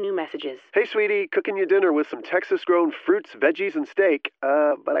 32 new messages. Hey, sweetie, cooking you dinner with some Texas-grown fruits, veggies, and steak,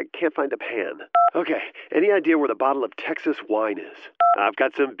 but I can't find a pan. Okay, any idea where the bottle of Texas wine is? I've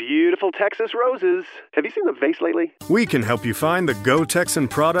got some beautiful Texas roses. Have you seen the vase lately? We can help you find the Go Texan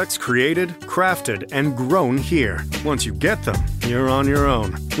products created, crafted, and grown here. Once you get them, you're on your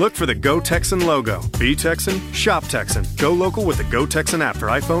own. Look for the Go Texan logo. Be Texan, shop Texan. Go local with the Go Texan app for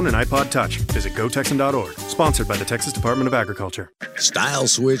iPhone and iPod Touch. Visit GoTexan.org. Sponsored by the Texas Department of Agriculture. Style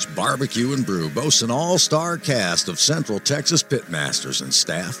Switch Barbecue and Brew boasts an all-star cast of Central Texas pitmasters and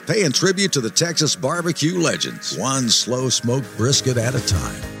staff, paying tribute to the Texas barbecue legends, one slow-smoked brisket at a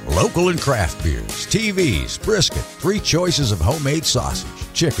time. Local and craft beers, TVs, brisket, 3 choices of homemade sausage,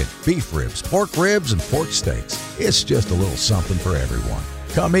 chicken, beef ribs, pork ribs, and pork steaks. It's just a little something for everyone.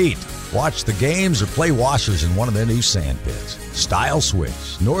 Come eat, watch the games, or play washers in one of their new sand pits. Style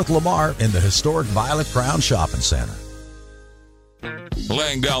Switch, North Lamar in the historic Violet Crown Shopping Center.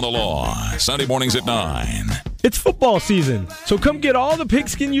 Laying Down the Law, Sunday mornings at 9. It's football season, so come get all the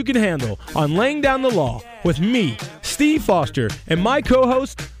pigskin you can handle on Laying Down the Law with me, Steve Foster, and my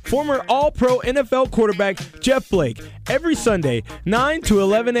co-host, former All-Pro NFL quarterback Jeff Blake, every Sunday, 9 to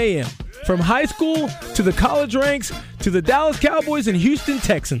 11 a.m. From high school to the college ranks to the Dallas Cowboys and Houston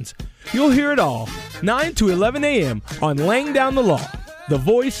Texans. You'll hear it all, 9 to 11 a.m. on Laying Down the Law, the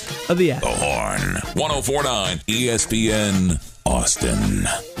voice of the athlete. The Horn, 104.9 ESPN Austin.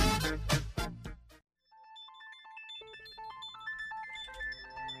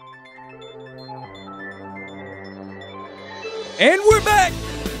 And we're back!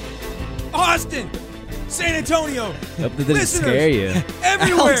 Austin, San Antonio, Hope that didn't scare you.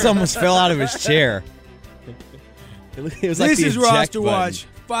 Everywhere. Alex almost fell out of his chair. It was like This the is eject Roster button.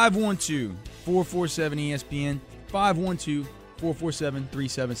 Watch, 512-447-ESPN,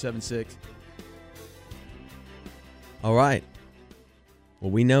 512-447-3776. All right. Well,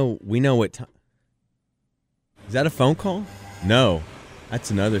 we know what time. Is that a phone call? No.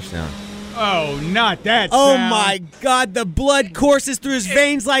 That's another sound. Oh, not that Oh sound. my God! The blood courses through his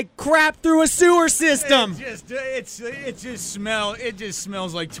veins like crap through a sewer system. It just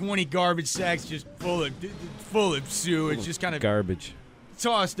smells like 20 garbage sacks just full of sewage, just kind of garbage,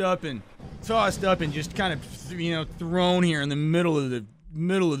 tossed up and just kind of thrown here in the middle of the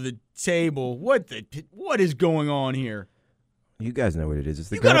table. What is going on here? You guys know what it is. It's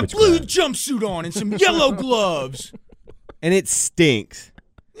the You got a garbage blue grab. jumpsuit on and some yellow gloves. And it stinks.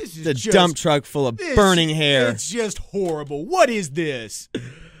 This is the just, dump truck full of burning hair. It's just horrible. What is this?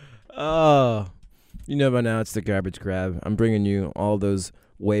 Oh, you know by now it's the garbage grab. I'm bringing you all those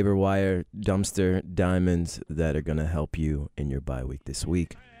waiver wire dumpster diamonds that are going to help you in your bye week this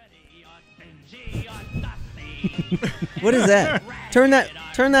week. What is that? Turn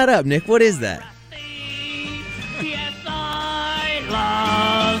that up, Nick. What is that? Yes, I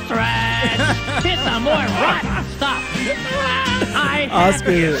love trash. It's a more rotten stuff. I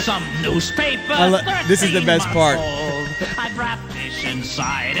Oscar, some newspaper. This is the best part. I'd wrap fish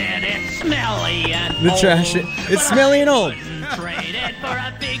inside and it's smelly and The trash. It's smelly and old. trade it for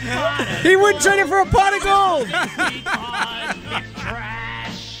a big pot of He wouldn't trade it for a pot of gold. because it's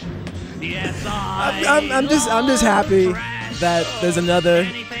trash. Yes, I'm just happy that there's another,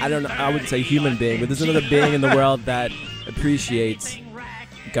 I don't know, I would say human being, but there's another being in the world that appreciates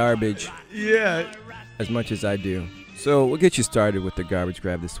garbage as much as I do. So we'll get you started with the garbage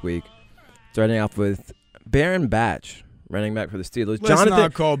grab this week. Starting off with Baron Batch, running back for the Steelers. Let's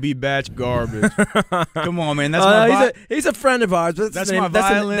not call B. Batch garbage. Come on, man. That's he's a friend of ours. That's my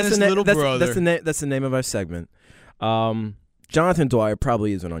violinist little brother. That's the name of our segment. Jonathan Dwyer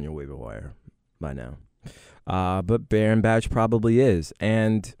probably isn't on your waiver wire by now. But Baron Batch probably is.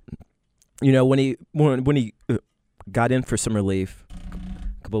 And, you know, when he got in for some relief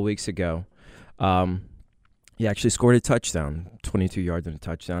a couple of weeks ago, he actually scored a touchdown, 22 yards and a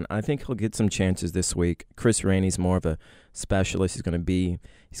touchdown. I think he'll get some chances this week. Chris Rainey's more of a specialist. He's going to be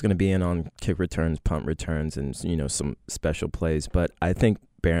in on kick returns, punt returns, and, you know, some special plays. But I think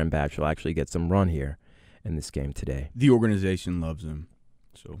Baron Batch will actually get some run here in this game today. The organization loves him.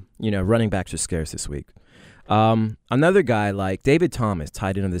 So, you know, running backs are scarce this week. Another guy like David Thomas,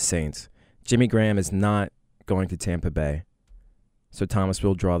 tight end of the Saints. Jimmy Graham is not going to Tampa Bay, so Thomas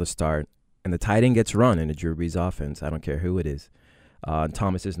will draw the start. And the tight end gets run in a Drew Brees offense. I don't care who it is.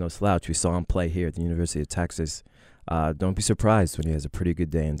 Thomas is no slouch. We saw him play here at the University of Texas. Don't be surprised when he has a pretty good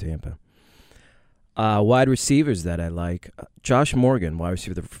day in Tampa. Wide receivers that I like. Josh Morgan, wide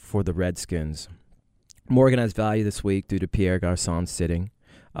receiver for the Redskins. Morgan has value this week due to Pierre Garçon sitting.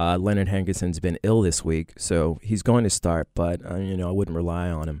 Leonard Hankinson's been ill this week, so he's going to start, but I wouldn't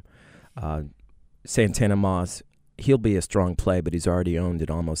rely on him. Santana Moss, he'll be a strong play, but he's already owned in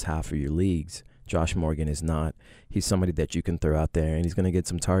almost half of your leagues. Josh Morgan is not. He's somebody that you can throw out there, and he's going to get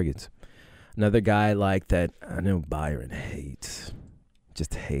some targets. Another guy like that I know Byron hates,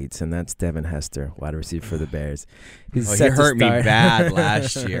 and that's Devin Hester, wide receiver for the Bears. He hurt me bad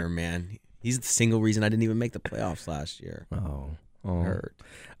last year, man. He's the single reason I didn't even make the playoffs last year. Oh. Hurt.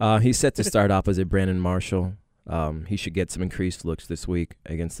 He's set to start opposite Brandon Marshall. He should get some increased looks this week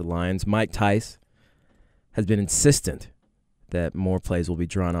against the Lions. Mike Tice has been insistent that more plays will be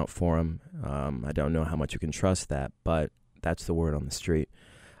drawn out for him. I don't know how much you can trust that, but that's the word on the street.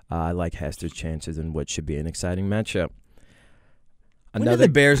 I like Hester's chances in what should be an exciting matchup. When are the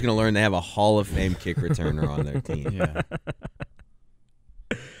Bears going to learn they have a Hall of Fame kick returner on their team? Yeah.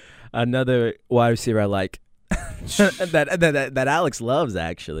 Another wide receiver I like that Alex loves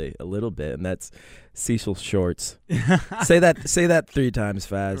actually a little bit, and that's Cecil Shorts. Say that 3 times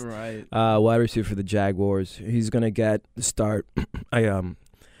fast. Right. Wide receiver for the Jaguars. He's gonna get the start. And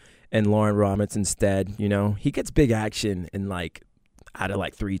Lauren Roberts instead. You know, he gets big action in out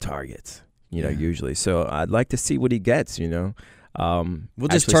of 3 targets. You know, usually. So I'd like to see what he gets. You know. We'll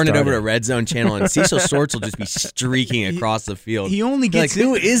just turn it over to Red Zone Channel, and Cecil Shorts will just be streaking across the field. He only gets in.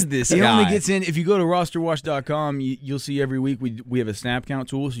 Who is this guy? He only gets in. If you go to rosterwatch.com, you'll see every week we have a snap count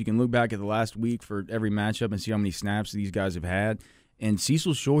tool, so you can look back at the last week for every matchup and see how many snaps these guys have had. And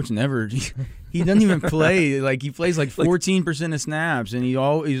Cecil Shorts he doesn't even play. He plays 14% of snaps, and he's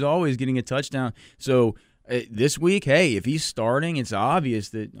always getting a touchdown. So this week, hey, if he's starting, it's obvious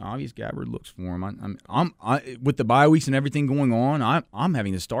Gabbard looks for him. I'm with the bye weeks and everything going on, I'm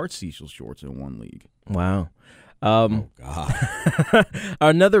having to start Cecil Shorts in one league. Wow. Oh God.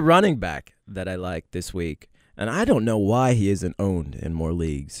 Another running back that I like this week, and I don't know why he isn't owned in more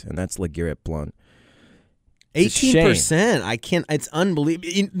leagues, and that's LeGarrette Blount. 18%. I can't. It's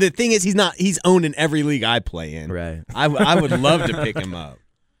unbelievable. The thing is, he's owned in every league I play in. Right. I would love to pick him up.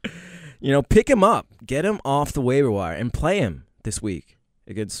 You know, pick him up, get him off the waiver wire, and play him this week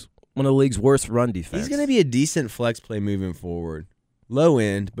against one of the league's worst run defense. He's going to be a decent flex play moving forward. Low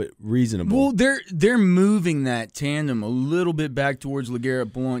end, but reasonable. Well, they're moving that tandem a little bit back towards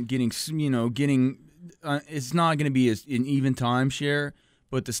LeGarrette Blount, getting it's not going to be an even timeshare,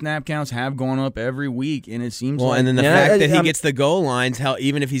 but the snap counts have gone up every week, and it seems and then the fact that he gets the goal lines,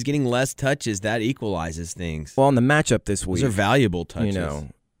 even if he's getting less touches, that equalizes things. Well, in the matchup this week, those are valuable touches. You know,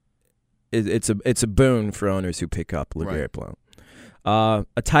 it's a boon for owners who pick up LeGarrette Blount.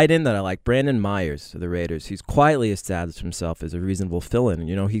 A tight end that I like, Brandon Myers of the Raiders. He's quietly established himself as a reasonable fill-in.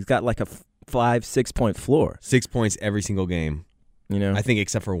 You know, he's got a 5-6 point floor. 6 points every single game. You know, I think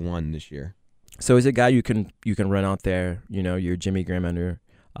except for one this year. So he's a guy you can run out there. You know, you're Jimmy Graham under.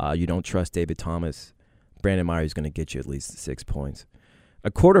 You don't trust David Thomas. Brandon Myers is going to get you at least 6 points.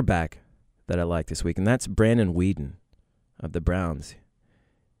 A quarterback that I like this week, and that's Brandon Whedon of the Browns.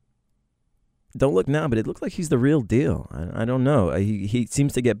 Don't look now, but it looks like he's the real deal. I don't know. He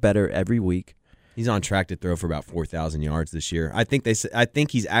seems to get better every week. He's on track to throw for about 4,000 yards this year. I think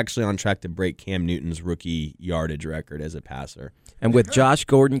he's actually on track to break Cam Newton's rookie yardage record as a passer. And with Josh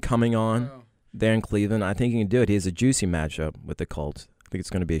Gordon coming on there in Cleveland, I think he can do it. He has a juicy matchup with the Colts. I think it's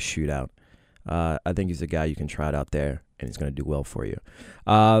going to be a shootout. I think he's a guy you can try it out there, and he's going to do well for you.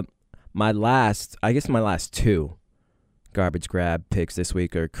 My last two garbage grab picks this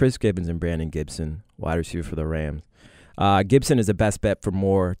week are Chris Gibbons and Brandon Gibson, wide receiver for the Rams. Gibson is the best bet for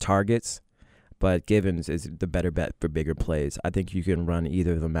more targets, but Gibbons is the better bet for bigger plays. I think you can run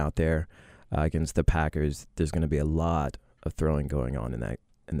either of them out there against the Packers. There's going to be a lot of throwing going on in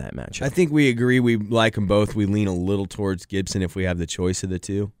that matchup. I think we agree we like them both. We lean a little towards Gibson if we have the choice of the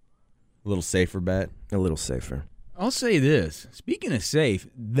two. A little safer bet. A little safer. I'll say this. Speaking of safe,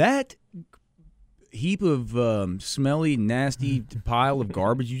 that heap of smelly, nasty pile of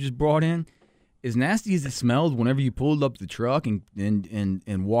garbage you just brought in, as nasty as it smelled whenever you pulled up the truck and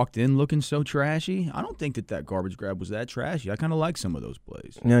walked in looking so trashy, I don't think that garbage grab was that trashy. I kind of like some of those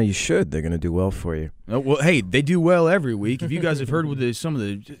plays. No, you should. They're going to do well for you. Well, hey, they do well every week. If you guys have heard with some of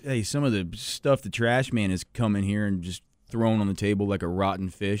the stuff the trash man has come in here and just thrown on the table like a rotten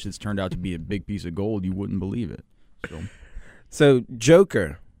fish that's turned out to be a big piece of gold, you wouldn't believe it. So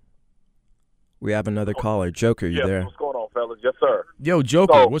Joker. We have another caller. Joker, you there? What's going on, fellas? Yes, sir. Yo,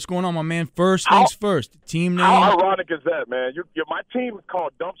 Joker, what's going on, my man? First things first. Team name. How ironic is that, man? My team is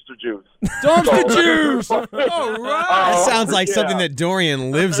called Dumpster Juice. Dumpster Juice! All right. That sounds like something that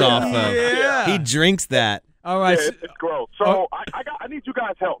Dorian lives off of. Yeah. He drinks that. All right. Yeah, it's gross. So I need you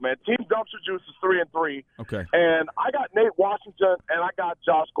guys' help, man. Team Dumpster Juice is 3-3. Okay. And I got Nate Washington and I got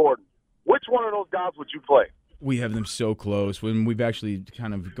Josh Gordon. Which one of those guys would you play? We have them so close. When we've actually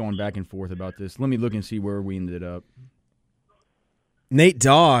kind of gone back and forth about this. Let me look and see where we ended up. Nate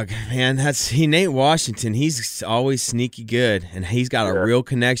Dogg, man, Nate Washington. He's always sneaky good, and he's got a real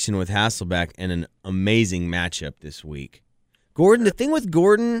connection with Hasselbeck and an amazing matchup this week. Gordon, the thing with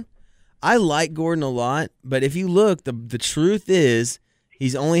Gordon, I like Gordon a lot, but if you look, the truth is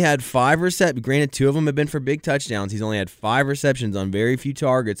he's only had 5 receptions. Granted, 2 of them have been for big touchdowns. He's only had 5 receptions on very few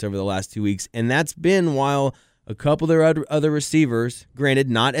targets over the last 2 weeks, and that's been while a couple of their other receivers, granted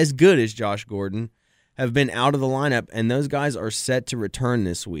not as good as Josh Gordon, have been out of the lineup, and those guys are set to return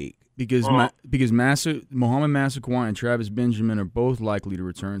this week. Because Mohamed Massaquoi and Travis Benjamin are both likely to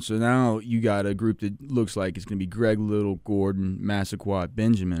return. So now you got a group that looks like it's going to be Greg Little, Gordon, Massaquoi,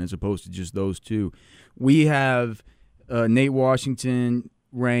 Benjamin, as opposed to just those two. We have Nate Washington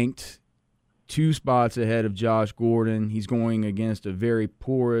ranked 2 spots ahead of Josh Gordon. He's going against a very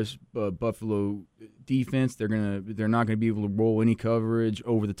porous Buffalo defense. They're not going to be able to roll any coverage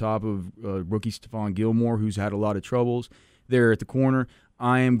over the top of rookie Stephon Gilmore, who's had a lot of troubles there at the corner.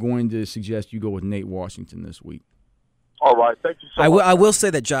 I am going to suggest you go with Nate Washington this week. All right, thank you so much. I will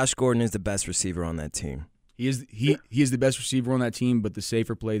say that Josh Gordon is the best receiver on that team. He is the best receiver on that team, but the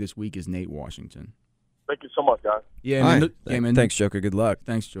safer play this week is Nate Washington. Thank you so much, guys. Yeah, man. Thanks, Joker. Good luck.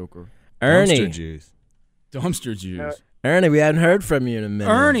 Thanks, Joker. Ernie. Dumpster juice. Ernie, we hadn't heard from you in a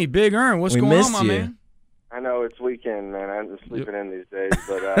minute. Ernie, Big Ern, what's going on, my man? I know it's weekend, man. I'm just sleeping in these days,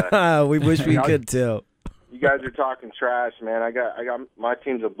 but we wish we could too. You guys are talking trash, man. I got my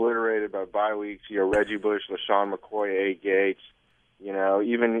team's obliterated by bye weeks. Reggie Bush, LaShawn McCoy, A. Gates.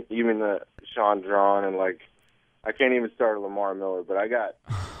 Even the Sean Drawn, and I can't even start Lamar Miller, but I got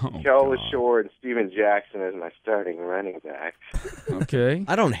Kel LaShore and Steven Jackson as my starting running back. Okay.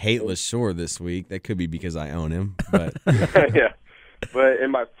 I don't hate LaShore this week. That could be because I own him, but yeah. But in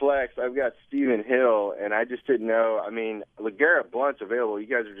my flex, I've got Stephen Hill, and I just didn't know. I mean, LeGarrette Blount's available. You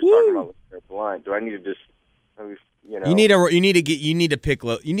guys are just talking about LeGarrette Blount. Do I need to just, you need to pick.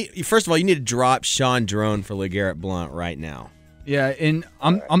 First of all, you need to drop Sean Drone for LeGarrette Blount right now. Yeah, and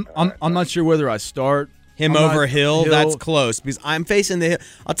I'm not sure whether I start him over Hill. That's close because I'm facing the Hill.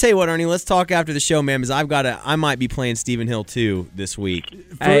 I'll tell you what, Ernie. Let's talk after the show, man. Because I might be playing Stephen Hill too this week.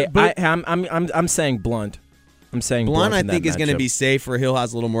 I'm saying Blount. I'm saying Blount I think is going to be safer. Hill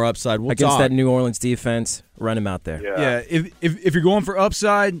has a little more upside. We'll against talk. that New Orleans defense. Run him out there. Yeah. If you're going for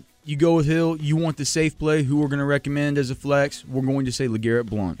upside, you go with Hill. You want the safe play. Who we're going to recommend as a flex? We're going to say LeGarrette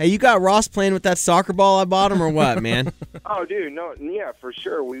Blount. Hey, you got Ross playing with that soccer ball I bought him or what, man? Oh, dude, no, yeah, for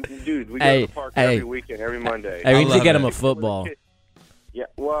sure. We go to the park every weekend, every Monday. I need to get him a football. Yeah,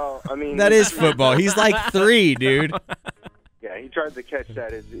 well, I mean, that is football. He's like 3, dude. Yeah, he tries to catch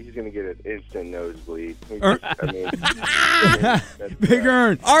that. He's going to get an instant nosebleed. Big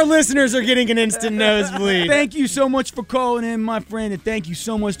Ern. Our listeners are getting an instant nosebleed. Thank you so much for calling in, my friend, and thank you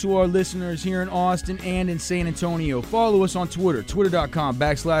so much to our listeners here in Austin and in San Antonio. Follow us on Twitter,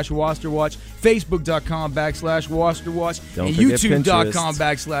 twitter.com/RosterWatch, facebook.com/RosterWatch, and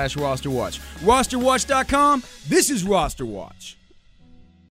youtube.com/RosterWatch. RosterWatch.com. This is Roster Watch.